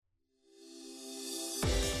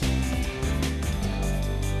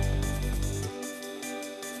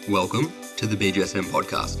Welcome to the BGSM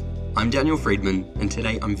podcast. I'm Daniel Friedman, and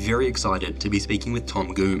today I'm very excited to be speaking with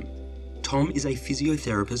Tom Goom. Tom is a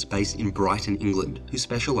physiotherapist based in Brighton, England, who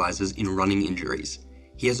specialises in running injuries.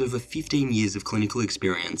 He has over 15 years of clinical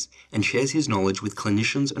experience and shares his knowledge with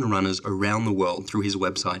clinicians and runners around the world through his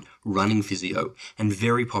website, Running Physio, and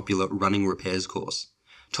very popular running repairs course.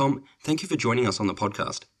 Tom, thank you for joining us on the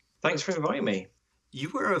podcast. Thanks for inviting me. You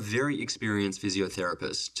are a very experienced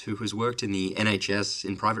physiotherapist who has worked in the NHS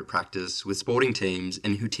in private practice with sporting teams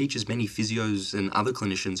and who teaches many physios and other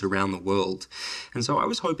clinicians around the world. And so I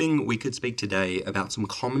was hoping we could speak today about some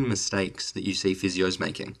common mistakes that you see physios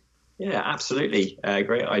making. Yeah, absolutely.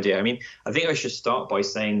 Great idea. I think I should start by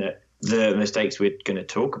saying that the mistakes we're going to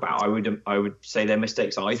talk about, I would say they're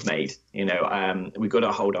mistakes I've made. We've got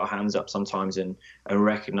to hold our hands up sometimes and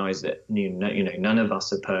recognize that none of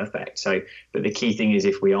us are perfect. But the key thing is,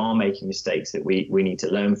 if we are making mistakes, that we need to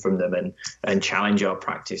learn from them and challenge our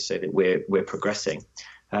practice so that we're progressing.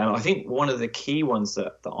 I think one of the key ones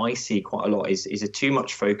that I see quite a lot is a too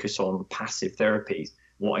much focus on passive therapies,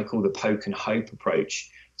 what I call the poke and hope approach.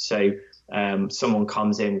 So someone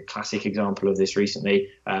comes in, classic example of this recently,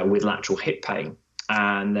 with lateral hip pain.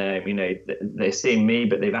 And, they're seeing me,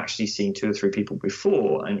 but they've actually seen 2 or 3 people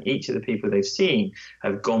before. And each of the people they've seen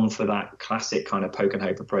have gone for that classic kind of poke and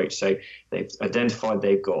hope approach. So they've identified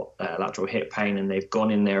they've got lateral hip pain, and they've gone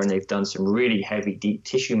in there and they've done some really heavy, deep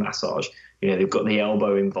tissue massage. They've got the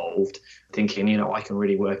elbow involved, thinking, I can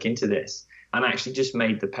really work into this, and actually just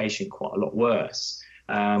made the patient quite a lot worse.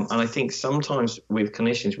 And I think sometimes with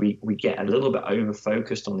clinicians, we get a little bit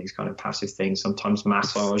over-focused on these kind of passive things, sometimes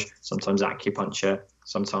massage, sometimes acupuncture,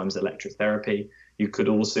 sometimes electrotherapy. You could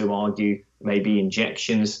also argue maybe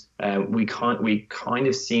injections. We kind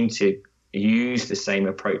of seem to use the same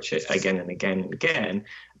approach again and again and again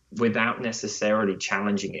without necessarily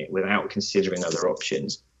challenging it, without considering other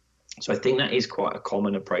options. So I think that is quite a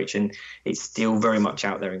common approach, and it's still very much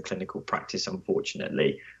out there in clinical practice,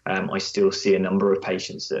 unfortunately. I still see a number of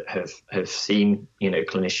patients that have seen,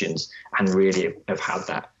 clinicians and really have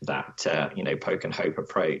had that poke and hope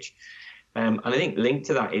approach. And I think linked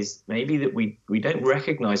to that is maybe that we don't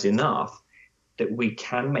recognize enough that we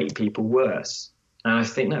can make people worse. And I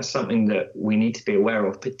think that's something that we need to be aware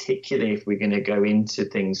of, particularly if we're going to go into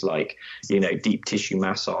things like, deep tissue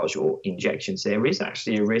massage or injections. There is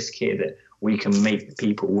actually a risk here that we can make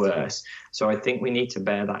people worse. So I think we need to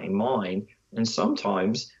bear that in mind. And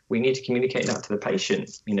sometimes we need to communicate that to the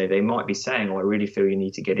patient. They might be saying, I really feel you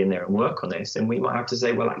need to get in there and work on this. And we might have to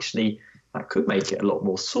say, well, actually, that could make it a lot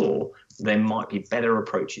more sore. There might be better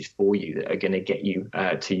approaches for you that are going to get you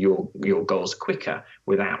to your goals quicker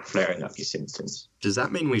without flaring up your symptoms. Does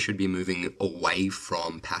that mean we should be moving away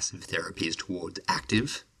from passive therapies towards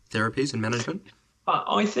active therapies and management?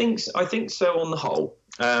 I think so on the whole.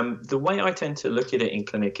 The way I tend to look at it in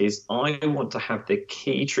clinic is I want to have the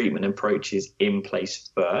key treatment approaches in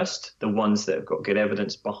place first, the ones that have got good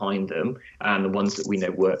evidence behind them and the ones that we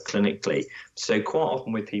know work clinically. So quite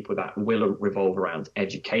often with people that will revolve around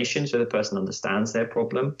education, so the person understands their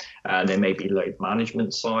problem. There may be load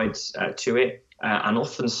management sides to it. And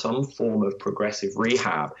often some form of progressive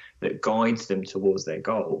rehab that guides them towards their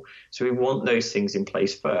goal. So we want those things in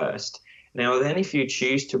place first. Now, then if you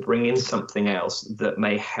choose to bring in something else that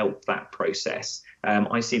may help that process,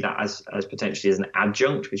 I see that as potentially as an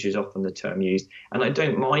adjunct, which is often the term used. And I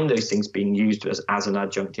don't mind those things being used as an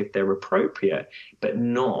adjunct if they're appropriate, but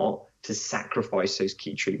not to sacrifice those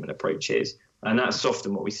key treatment approaches. And that's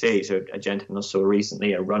often what we see. So a gentleman I saw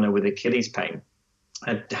recently, a runner with Achilles pain,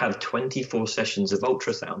 had 24 sessions of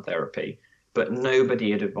ultrasound therapy, but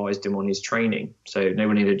nobody had advised him on his training. So no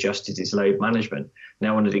one had adjusted his load management.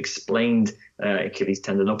 No one had explained Achilles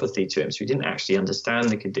tendinopathy to him. So he didn't actually understand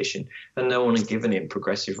the condition, and no one had given him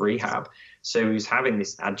progressive rehab. So he was having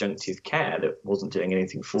this adjunctive care that wasn't doing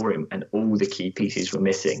anything for him, and all the key pieces were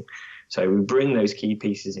missing. So we bring those key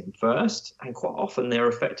pieces in first, and quite often they're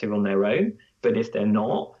effective on their own. But if they're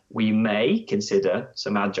not, we may consider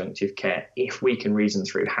some adjunctive care if we can reason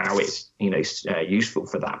through how it's useful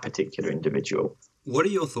for that particular individual. What are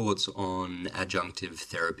your thoughts on adjunctive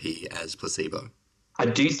therapy as placebo? I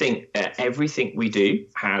do think everything we do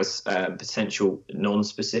has potential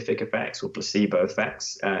non-specific effects or placebo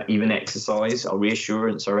effects, even exercise, our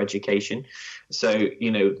reassurance, our education. So,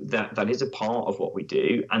 that is a part of what we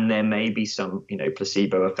do. And there may be some,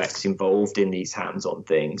 placebo effects involved in these hands-on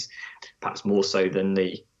things, perhaps more so than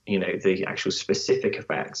the actual specific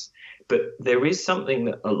effects. But there is something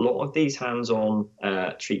that a lot of these hands-on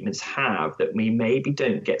treatments have that we maybe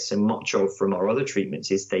don't get so much of from our other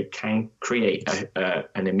treatments, is they can create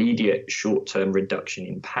an immediate short-term reduction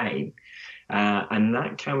in pain. And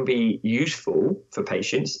that can be useful for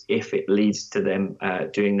patients if it leads to them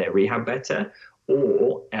doing their rehab better.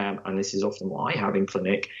 Or, and this is often what I have in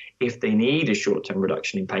clinic, if they need a short-term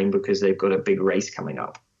reduction in pain because they've got a big race coming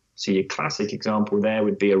up. So your classic example there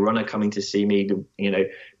would be a runner coming to see me,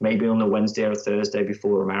 maybe on the Wednesday or Thursday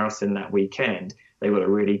before a marathon that weekend. They've got a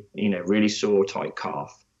really sore, tight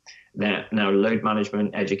calf. Now, load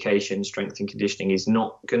management, education, strength and conditioning is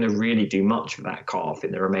not going to really do much for that calf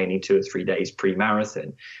in the remaining 2 or 3 days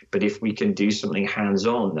pre-marathon. But if we can do something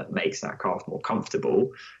hands-on that makes that calf more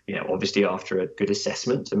comfortable, obviously after a good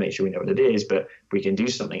assessment to make sure we know what it is, but we can do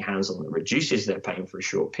something hands-on that reduces their pain for a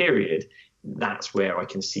short period, that's where I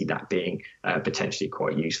can see that being potentially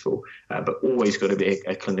quite useful. But always got to be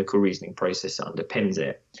a clinical reasoning process that underpins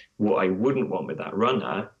it. What I wouldn't want with that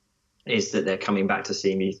runner is that they're coming back to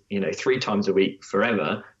see me, 3 times a week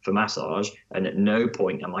forever for massage. And at no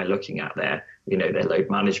point am I looking at their load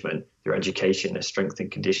management, their education, their strength and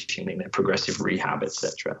conditioning, their progressive rehab,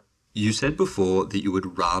 etc. You said before that you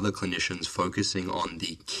would rather clinicians focusing on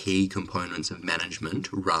the key components of management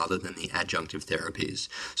rather than the adjunctive therapies.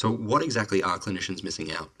 So what exactly are clinicians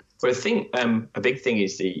missing out? Well, I think a big thing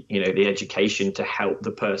is the education to help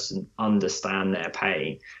the person understand their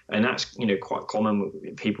pain. And that's, quite common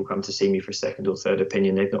when people come to see me for a second or third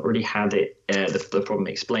opinion. They've not really had the problem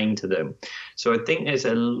explained to them. So I think there's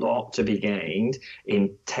a lot to be gained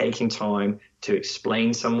in taking time to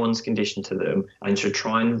explain someone's condition to them and to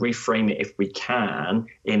try and reframe it if we can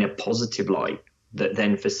in a positive light that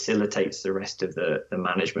then facilitates the rest of the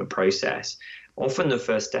management process. Often the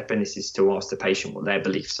first step in this is to ask the patient what their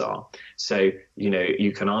beliefs are. So,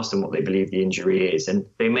 you can ask them what they believe the injury is, and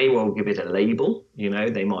they may well give it a label.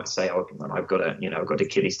 They might say, oh, I've got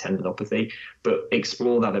Achilles tendinopathy, but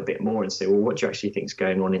explore that a bit more and say, well, what do you actually think is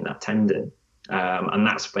going on in that tendon? And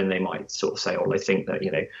that's when they might sort of say, oh, I think that,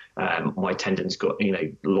 my tendon's got,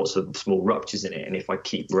 lots of small ruptures in it. And if I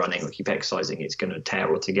keep running or keep exercising, it's going to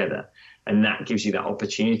tear altogether. And that gives you that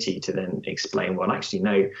opportunity to then explain, well, actually,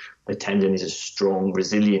 no, the tendon is a strong,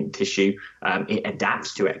 resilient tissue. It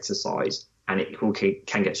adapts to exercise and it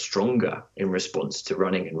can get stronger in response to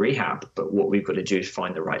running and rehab. But what we've got to do is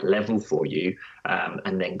find the right level for you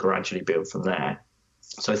and then gradually build from there.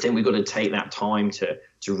 So I think we've got to take that time to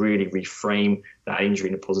really reframe that injury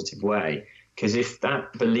in a positive way. Because if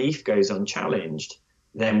that belief goes unchallenged,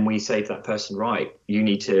 then we say to that person, right, you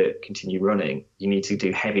need to continue running. You need to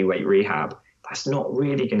do heavyweight rehab. That's not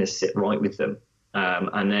really going to sit right with them.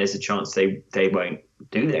 And there's a chance they won't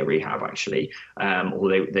do their rehab, actually, or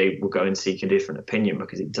they will go and seek a different opinion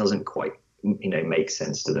because it doesn't quite, make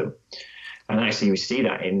sense to them. And actually, we see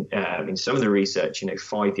that in some of the research,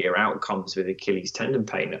 5-year outcomes with Achilles tendon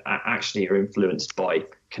pain actually are influenced by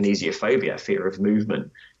kinesiophobia, fear of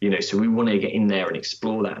movement. So we want to get in there and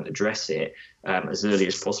explore that and address it as early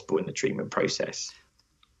as possible in the treatment process.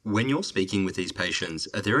 When you're speaking with these patients,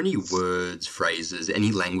 are there any words, phrases,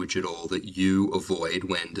 any language at all that you avoid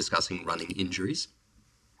when discussing running injuries?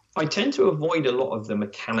 I tend to avoid a lot of the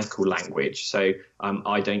mechanical language. So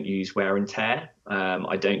I don't use wear and tear.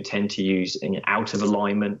 I don't tend to use out of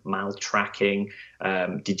alignment, maltracking,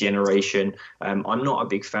 degeneration. I'm not a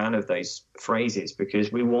big fan of those phrases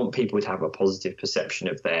because we want people to have a positive perception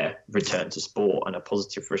of their return to sport and a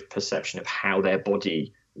positive perception of how their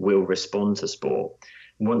body will respond to sport.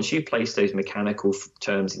 Once you place those mechanical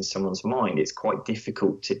terms in someone's mind, it's quite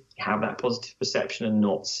difficult to have that positive perception and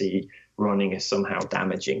not see running as somehow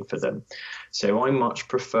damaging for them. So I much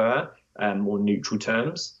prefer more neutral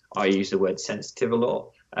terms. I use the word sensitive a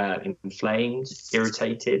lot, inflamed,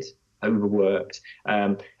 irritated, overworked.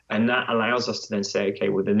 And that allows us to then say, okay,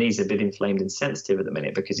 well, the knee's a bit inflamed and sensitive at the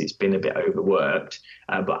minute because it's been a bit overworked.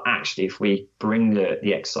 But actually, if we bring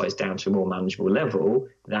the exercise down to a more manageable level,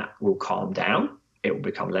 that will calm down. It will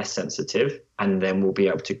become less sensitive, and then we'll be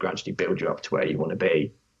able to gradually build you up to where you want to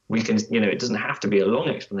be. We can, it doesn't have to be a long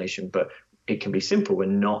explanation, but it can be simple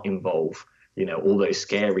and not involve, all those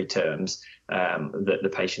scary terms that the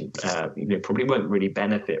patient, probably won't really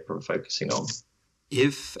benefit from focusing on.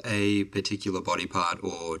 If a particular body part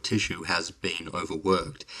or tissue has been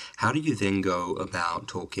overworked, how do you then go about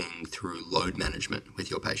talking through load management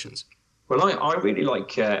with your patients? Well, I really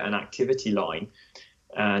like an activity line.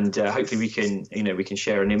 And hopefully we can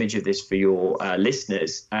share an image of this for your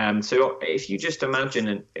listeners. So if you just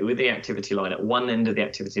imagine with the activity line, at one end of the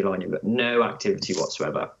activity line, you've got no activity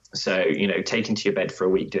whatsoever. So, taken to your bed for a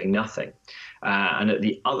week doing nothing. And at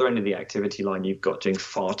the other end of the activity line, you've got doing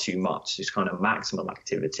far too much, this kind of maximum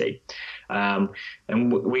activity. And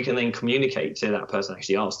we can then communicate to that person,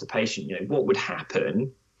 actually ask the patient, what would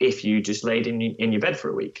happen if you just laid in your bed for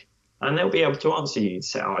a week? And they'll be able to answer you.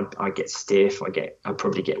 Say, oh, I get stiff, I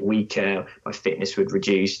probably get weaker, my fitness would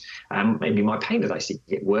reduce, maybe my pain would actually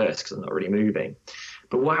get worse because I'm not really moving.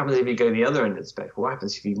 But what happens if you go the other end of the spectrum? What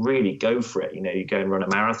happens if you really go for it? You go and run a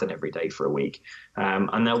marathon every day for a week,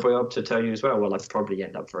 and they'll be able to tell you as well, well, I'd probably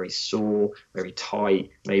end up very sore, very tight,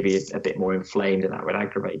 maybe a bit more inflamed, and that would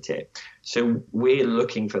aggravate it. So we're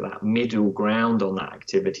looking for that middle ground on that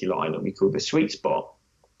activity line that we call the sweet spot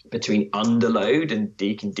between underload and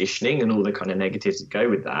deconditioning and all the kind of negatives that go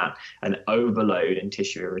with that, and overload and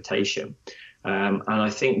tissue irritation. And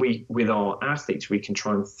I think with our athletes, we can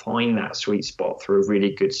try and find that sweet spot through a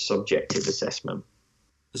really good subjective assessment.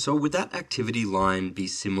 So would that activity line be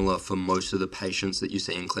similar for most of the patients that you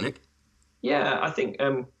see in clinic? Yeah, I think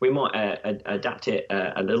we might adapt it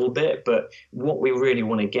a little bit, but what we really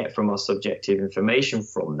want to get from our subjective information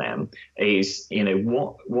from them is,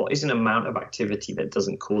 what is an amount of activity that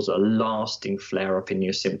doesn't cause a lasting flare-up in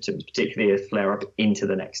your symptoms, particularly a flare-up into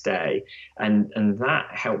the next day. And that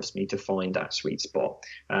helps me to find that sweet spot,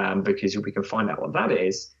 because if we can find out what that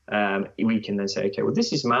is, we can then say, okay, well,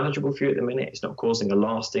 this is manageable for you at the minute. It's not causing a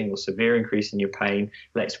lasting or severe increase in your pain.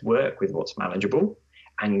 Let's work with what's manageable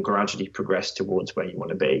and gradually progress towards where you want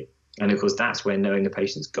to be. And of course, that's where knowing the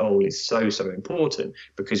patient's goal is so important,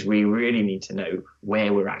 because we really need to know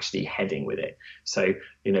where we're actually heading with it. So,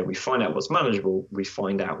 we find out what's manageable, we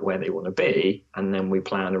find out where they want to be, and then we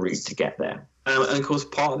plan a route to get there. And of course,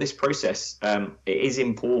 part of this process, it is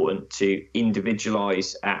important to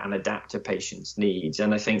individualize and adapt to patients' needs.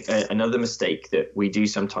 And I think another mistake that we do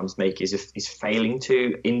sometimes make is failing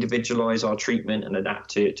to individualize our treatment and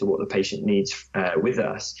adapt to what the patient needs with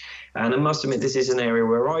us. And I must admit, this is an area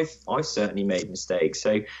where I've certainly made mistakes.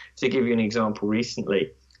 So to give you an example,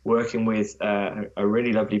 recently, working with a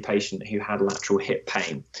really lovely patient who had lateral hip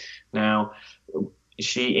pain. Now,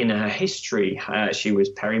 she, in her history, she was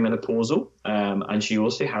perimenopausal, and she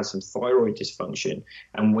also had some thyroid dysfunction.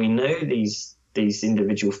 And we know these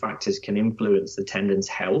individual factors can influence the tendon's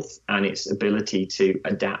health and its ability to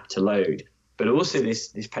adapt to load. But also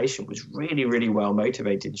this patient was really, really well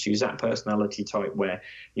motivated. She was that personality type where,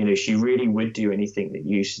 she really would do anything that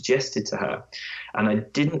you suggested to her. And I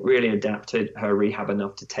didn't really adapt to her rehab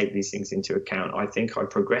enough to take these things into account. I think I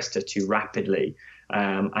progressed her too rapidly.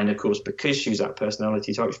 And of course, because she was that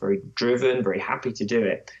personality type, she was very driven, very happy to do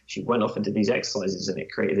it, she went off and did these exercises, and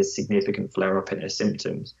it created a significant flare-up in her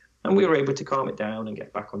symptoms. And we were able to calm it down and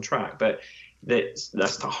get back on track. But that's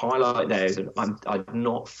the highlight there, is that I'd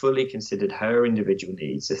not fully considered her individual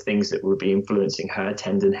needs, the things that would be influencing her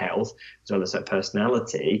tendon health as well as her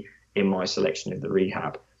personality in my selection of the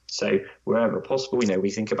rehab. So wherever possible,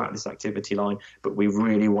 we think about this activity line, but we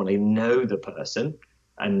really want to know the person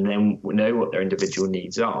and then know what their individual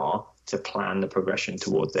needs are to plan the progression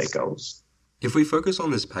towards their goals. If we focus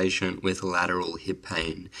on this patient with lateral hip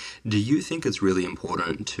pain, do you think it's really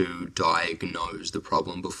important to diagnose the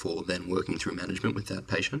problem before then working through management with that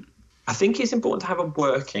patient? I think it's important to have a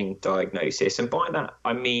working diagnosis. And by that,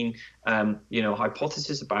 I mean,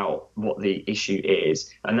 hypothesis about what the issue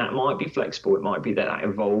is. And that might be flexible. It might be that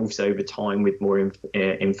evolves over time with more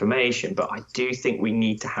information. But I do think we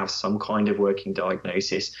need to have some kind of working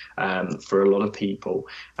diagnosis for a lot of people.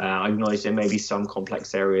 I acknowledge there may be some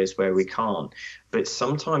complex areas where we can't. But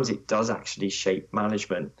sometimes it does actually shape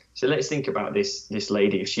management. So let's think about this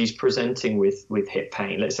lady. If she's presenting with hip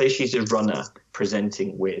pain, let's say she's a runner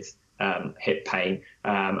presenting with hip pain,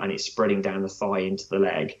 and it's spreading down the thigh into the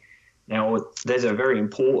leg. Now, there's a very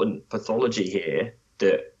important pathology here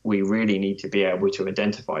that we really need to be able to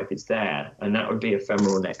identify if it's there, and that would be a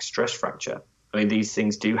femoral neck stress fracture. I mean, these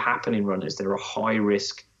things do happen in runners. They're a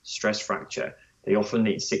high-risk stress fracture. They often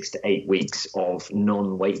need 6 to 8 weeks of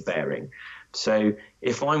non-weight bearing. So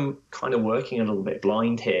if I'm kind of working a little bit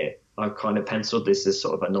blind here, I've kind of penciled this as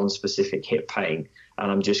sort of a non-specific hip pain,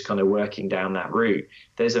 and I'm just kind of working down that route.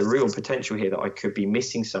 There's a real potential here that I could be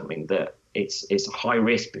missing something, that it's high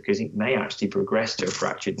risk because it may actually progress to a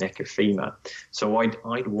fractured neck of femur. So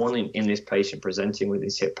I'd want in this patient presenting with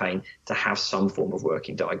this hip pain to have some form of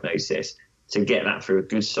working diagnosis, to get that through a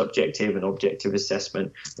good subjective and objective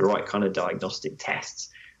assessment, the right kind of diagnostic tests.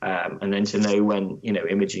 And then to know when,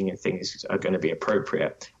 imaging and things are going to be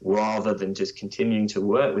appropriate, rather than just continuing to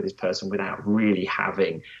work with this person without really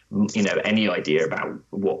having, any idea about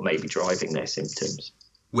what may be driving their symptoms.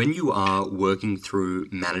 When you are working through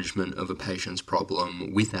management of a patient's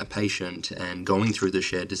problem with that patient and going through the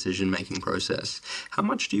shared decision-making process, how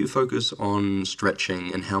much do you focus on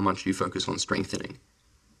stretching and how much do you focus on strengthening?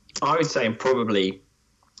 I would say probably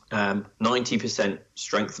 90%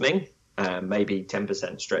 strengthening maybe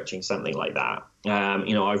 10% stretching, something like that.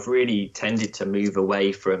 I've really tended to move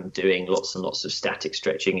away from doing lots and lots of static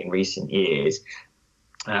stretching in recent years.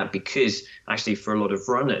 Because actually for a lot of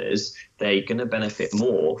runners, they're going to benefit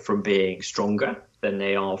more from being stronger than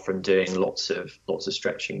they are from doing lots of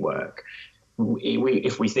stretching work.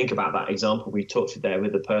 If we think about that example we talked there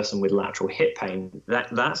with the person with lateral hip pain,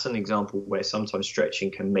 that's an example where sometimes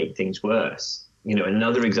stretching can make things worse.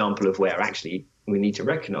 Another example of where actually we need to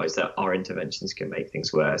recognize that our interventions can make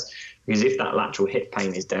things worse. Because if that lateral hip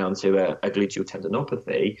pain is down to a gluteal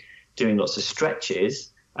tendinopathy, doing lots of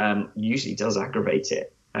stretches usually does aggravate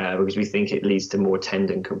it. Because we think it leads to more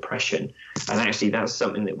tendon compression. And actually that's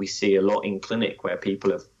something that we see a lot in clinic where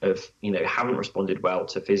people haven't responded well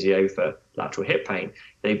to physio for lateral hip pain.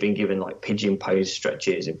 They've been given like pigeon pose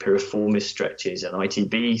stretches and piriformis stretches and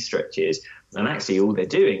ITB stretches. And actually all they're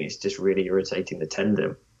doing is just really irritating the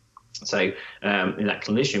tendon. So that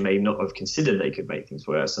clinician may not have considered they could make things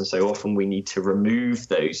worse. And so often we need to remove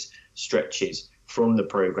those stretches from the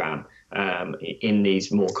program in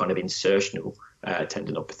these more kind of insertional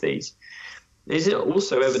tendinopathies. There's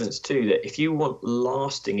also evidence too that if you want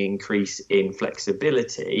lasting increase in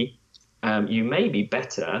flexibility, you may be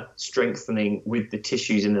better strengthening with the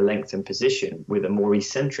tissues in the lengthened position with a more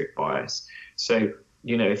eccentric bias. So,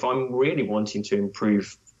 if I'm really wanting to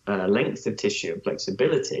improve length of tissue and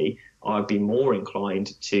flexibility, I'd be more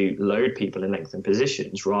inclined to load people in lengthened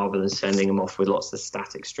positions rather than sending them off with lots of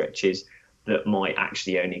static stretches that might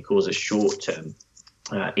actually only cause a short-term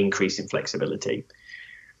increase in flexibility.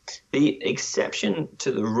 The exception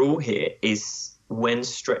to the rule here is when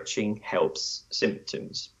stretching helps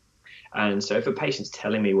symptoms. And so if a patient's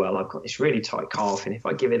telling me, well, I've got this really tight calf, and if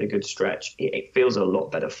I give it a good stretch, it feels a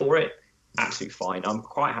lot better for it, absolutely fine. I'm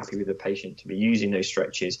quite happy with the patient to be using those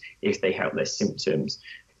stretches if they help their symptoms.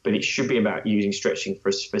 But it should be about using stretching for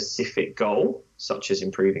a specific goal, such as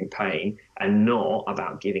improving pain, and not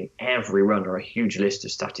about giving every runner a huge list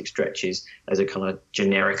of static stretches as a kind of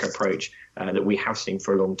generic approach that we have seen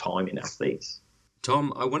for a long time in athletes.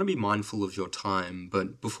 Tom, I want to be mindful of your time,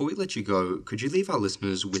 but before we let you go, could you leave our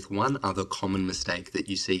listeners with one other common mistake that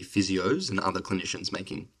you see physios and other clinicians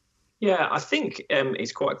making? Yeah, I think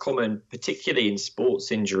it's quite common, particularly in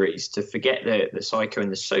sports injuries, to forget the psycho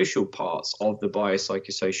and the social parts of the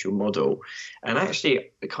biopsychosocial model. And actually,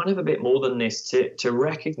 kind of a bit more than this, to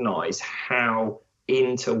recognize how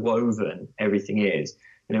interwoven everything is.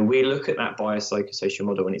 We look at that biopsychosocial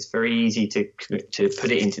model, and it's very easy to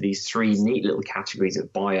put it into these three neat little categories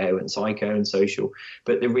of bio and psycho and social.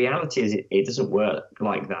 But the reality is it doesn't work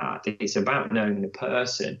like that. It's about knowing the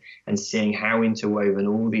person and seeing how interwoven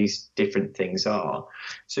all these different things are.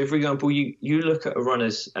 So, for example, you look at a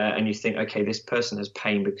runner's and you think, okay, this person has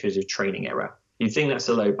pain because of training error. You think that's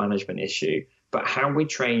a load management issue. But how we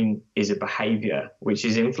train is a behavior which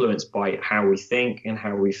is influenced by how we think and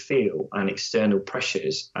how we feel and external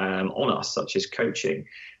pressures on us, such as coaching.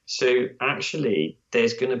 So actually,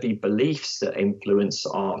 there's going to be beliefs that influence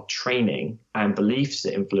our training and beliefs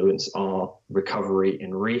that influence our recovery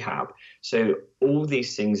and rehab. So all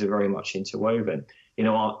these things are very much interwoven.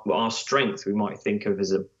 Our strength we might think of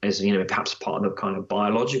as perhaps part of the kind of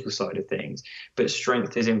biological side of things, but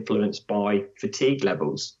strength is influenced by fatigue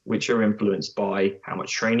levels, which are influenced by how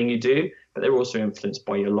much training you do, but they're also influenced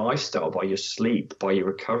by your lifestyle, by your sleep, by your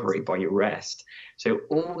recovery, by your rest. So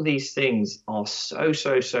all these things are so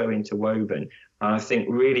interwoven. And I think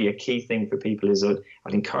really a key thing for people is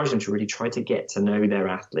I'd encourage them to really try to get to know their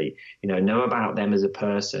athlete, know about them as a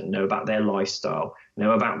person, know about their lifestyle,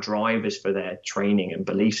 know about drivers for their training and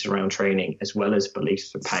beliefs around training, as well as beliefs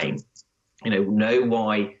for pain. Know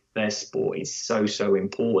why their sport is so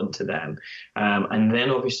important to them. And then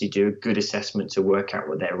obviously do a good assessment to work out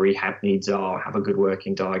what their rehab needs are, have a good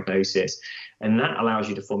working diagnosis. And that allows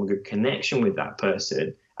you to form a good connection with that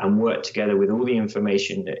person and work together with all the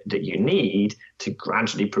information that you need to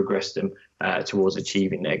gradually progress them towards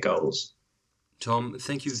achieving their goals. Tom,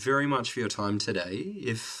 thank you very much for your time today.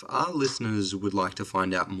 If our listeners would like to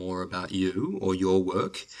find out more about you or your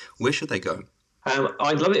work, where should they go?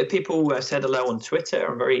 I'd love it if people said hello on Twitter.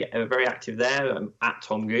 I'm very active there. I'm at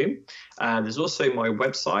Tom Goom. There's also my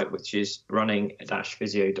website, which is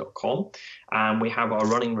running-physio.com. We have our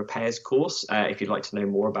running repairs course. If you'd like to know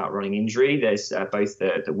more about running injury, there's both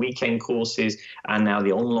the weekend courses and now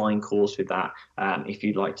the online course with that, if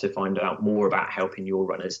you'd like to find out more about helping your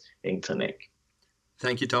runners in clinic.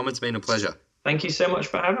 Thank you, Tom. It's been a pleasure. Thank you so much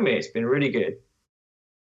for having me. It's been really good.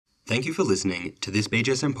 Thank you for listening to this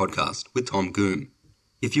BJSM podcast with Tom Goom.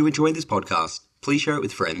 If you enjoyed this podcast, please share it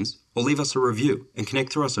with friends or leave us a review and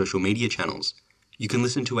connect through our social media channels. You can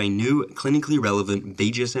listen to a new clinically relevant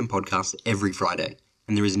BGSM podcast every Friday,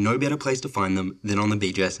 and there is no better place to find them than on the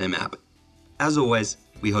BGSM app. As always,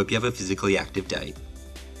 we hope you have a physically active day.